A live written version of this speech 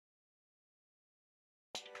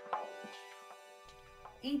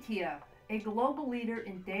ITTIA, a global leader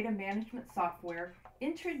in data management software,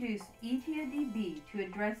 introduced ITTIA DB to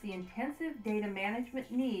address the intensive data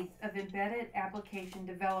management needs of embedded application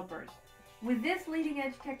developers. With this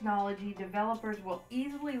leading-edge technology, developers will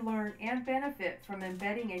easily learn and benefit from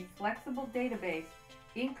embedding a flexible database,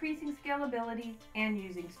 increasing scalability, and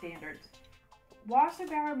using standards.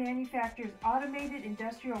 Wasserbauer manufactures automated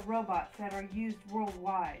industrial robots that are used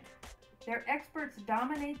worldwide. Their experts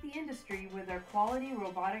dominate the industry with their quality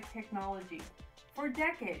robotic technology. For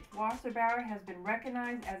decades, Wasserbauer has been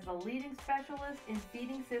recognized as the leading specialist in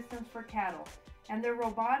feeding systems for cattle, and their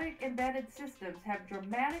robotic embedded systems have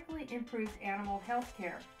dramatically improved animal health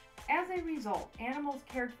care. As a result, animals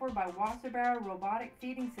cared for by Wasserbauer robotic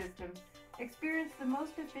feeding systems experience the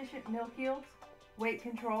most efficient milk yields, weight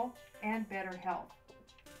control, and better health.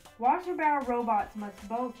 Wasserbauer robots must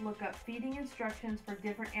both look up feeding instructions for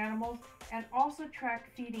different animals and also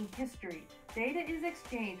track feeding history. Data is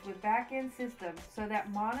exchanged with back-end systems so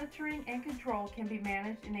that monitoring and control can be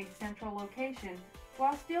managed in a central location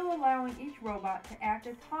while still allowing each robot to act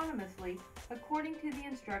autonomously according to the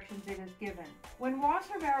instructions it is given. When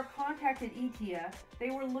Wasserbauer contacted ITTIA, they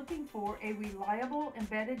were looking for a reliable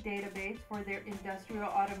embedded database for their industrial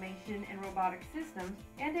automation and robotic systems,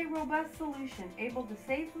 and a robust solution able to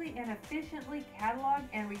safely and efficiently catalog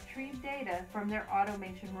and retrieve data from their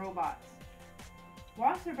automation robots.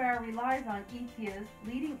 Wasserbauer relies on ITTIA's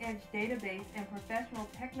leading-edge database and professional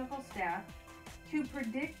technical staff to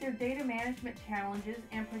predict their data management challenges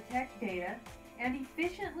and protect data, and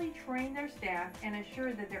efficiently train their staff and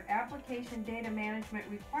assure that their application data management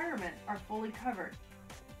requirements are fully covered,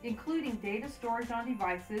 including data storage on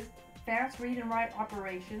devices, fast read and write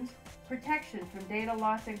operations, protection from data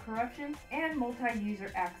loss and corruption, and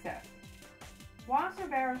multi-user access.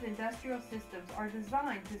 Wasserbauer's industrial systems are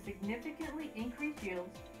designed to significantly increase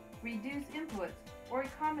yields, reduce inputs, or a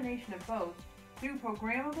combination of both, through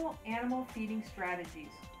programmable animal feeding strategies.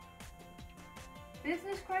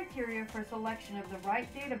 Business criteria for selection of the right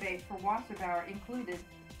database for Wasserbauer included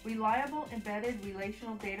reliable embedded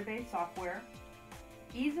relational database software,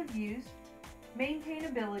 ease of use,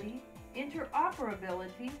 maintainability,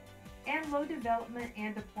 interoperability, and low development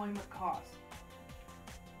and deployment costs.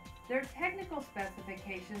 Their technical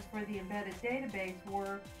specifications for the embedded database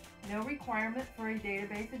were no requirement for a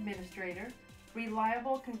database administrator,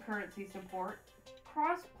 reliable concurrency support,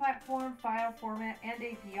 cross-platform file format and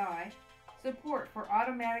API, support for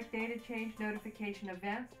automatic data change notification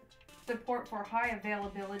events, support for high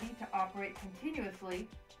availability to operate continuously,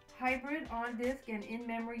 hybrid on-disk and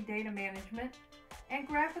in-memory data management, and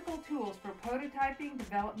graphical tools for prototyping,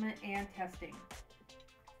 development, and testing.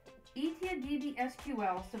 ITTIA DB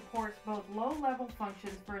SQL supports both low-level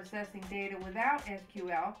functions for assessing data without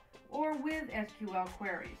SQL or with SQL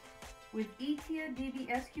queries. With ITTIA DB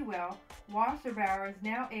SQL, Wasserbauer is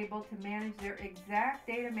now able to manage their exact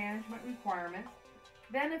data management requirements,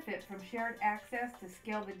 benefit from shared access to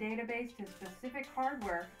scale the database to specific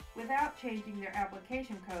hardware without changing their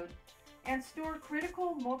application code, and store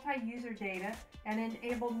critical multi-user data and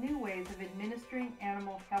enable new ways of administering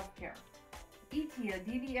animal healthcare. ITTIA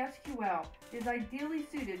DB SQL is ideally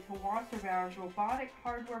suited to Wasserbauer's robotic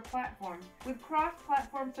hardware platforms with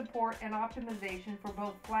cross-platform support and optimization for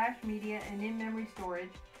both flash media and in-memory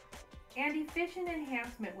storage, and efficient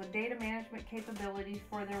enhancement with data management capabilities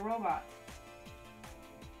for their robots.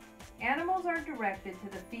 Animals are directed to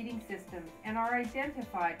the feeding systems and are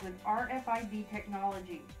identified with RFID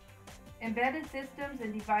technology. Embedded systems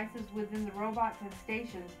and devices within the robots and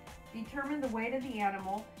stations determine the weight of the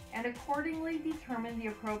animal and accordingly determine the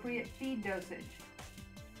appropriate feed dosage.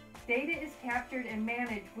 Data is captured and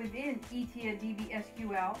managed within ITTIA DB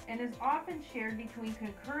SQL and is often shared between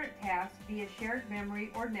concurrent tasks via shared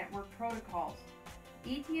memory or network protocols.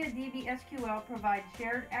 ITTIA DB SQL provides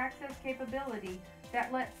shared access capability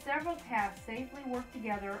that lets several tasks safely work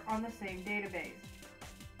together on the same database.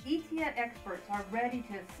 ITTIA experts are ready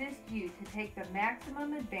to assist you to take the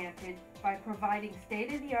maximum advantage by providing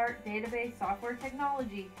state-of-the-art database software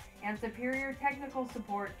technology and superior technical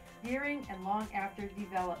support during and long after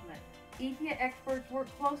development. ITTIA experts work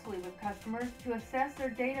closely with customers to assess their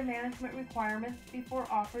data management requirements before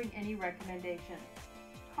offering any recommendation.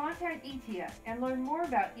 Contact ITTIA and learn more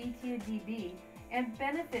about ITTIA DB and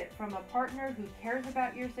benefit from a partner who cares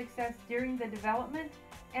about your success during the development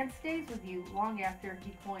and stays with you long after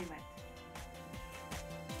deployment.